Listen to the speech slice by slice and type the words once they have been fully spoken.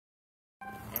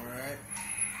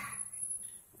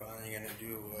I'm gonna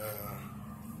do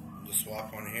the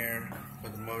swap on here,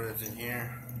 put the motor that's in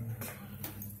here.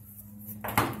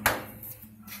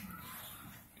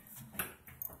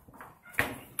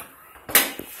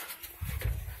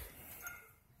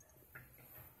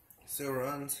 Still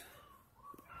runs.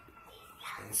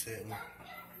 Been sitting. Go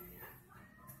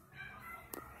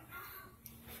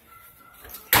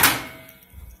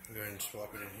ahead and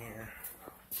swap it in here.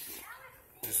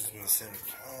 This has been sitting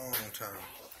a long time.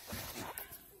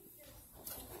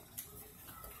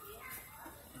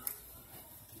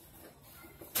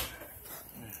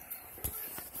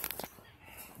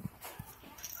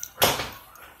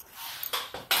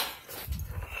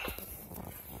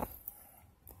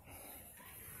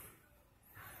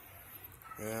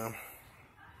 Yeah,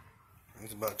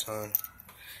 it's about time.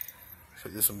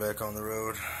 Put this one back on the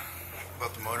road.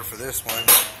 Bought the motor for this one,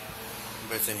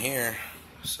 but it's in here.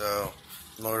 So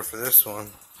the motor for this one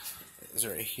is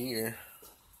right here.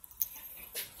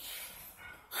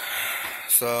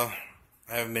 So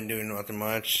I haven't been doing nothing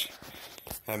much.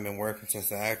 I haven't been working since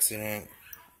the accident.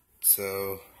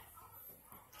 So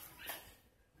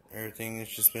everything has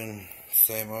just been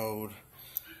same old.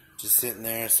 Just sitting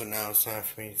there, so now it's time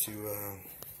for me to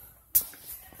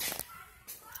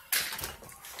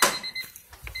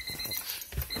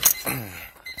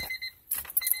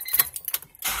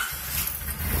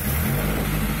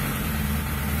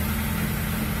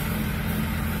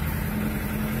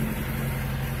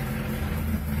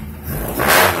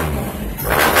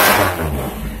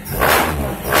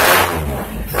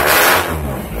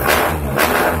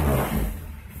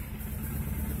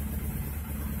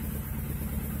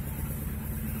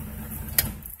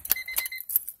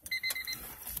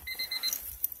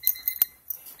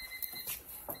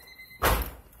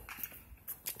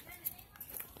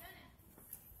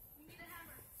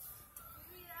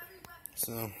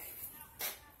so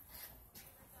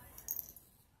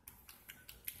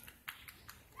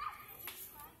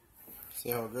see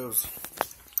how it goes.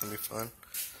 It's gonna be fun.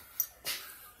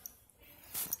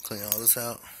 Clean all this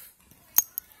out.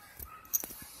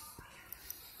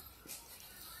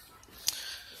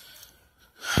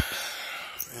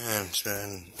 Man, it's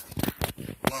been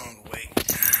a long wait.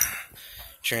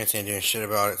 Insurance ain't doing shit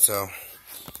about it, so I'm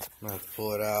gonna have to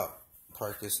pull it out,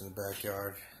 park this in the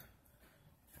backyard,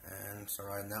 and start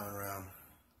riding that one around.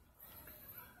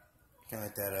 Can't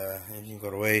let that engine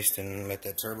go to waste and let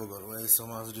that turbo go to waste, so I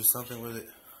might as well do something with it.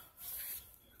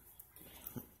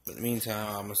 But in the meantime,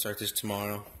 I'm gonna start this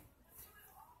tomorrow.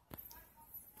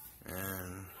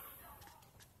 And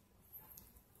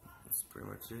that's pretty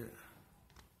much it.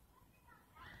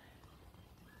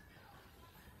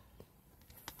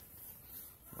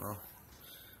 Well,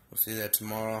 we'll see that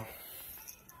tomorrow.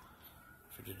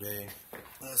 For today,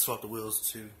 let's swap the wheels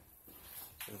too.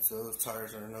 Since those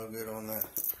tires are no good on that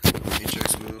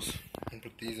HX wheels, and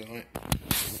put these on it.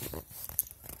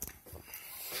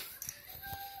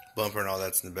 Bumper and all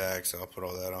that's in the back, so I'll put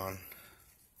all that on.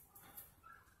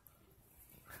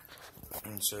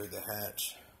 Insert the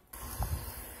hatch.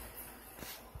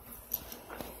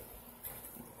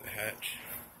 The hatch.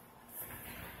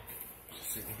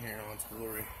 Sitting here on its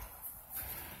glory.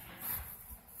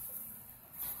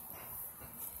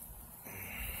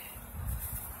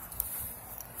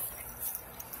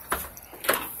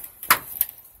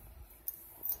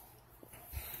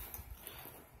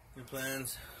 New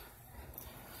plans.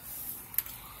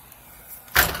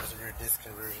 There's a rear disc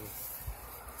conversion.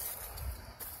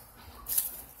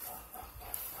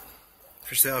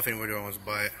 For sale if anybody wants to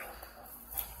buy it.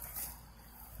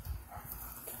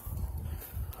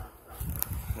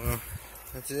 Well,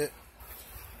 that's it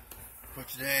for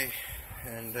today.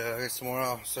 And I guess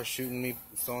tomorrow I'll start shooting me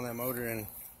installing that motor and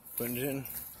putting it in.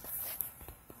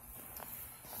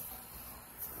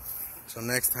 So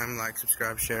next time, like,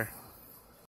 subscribe, share.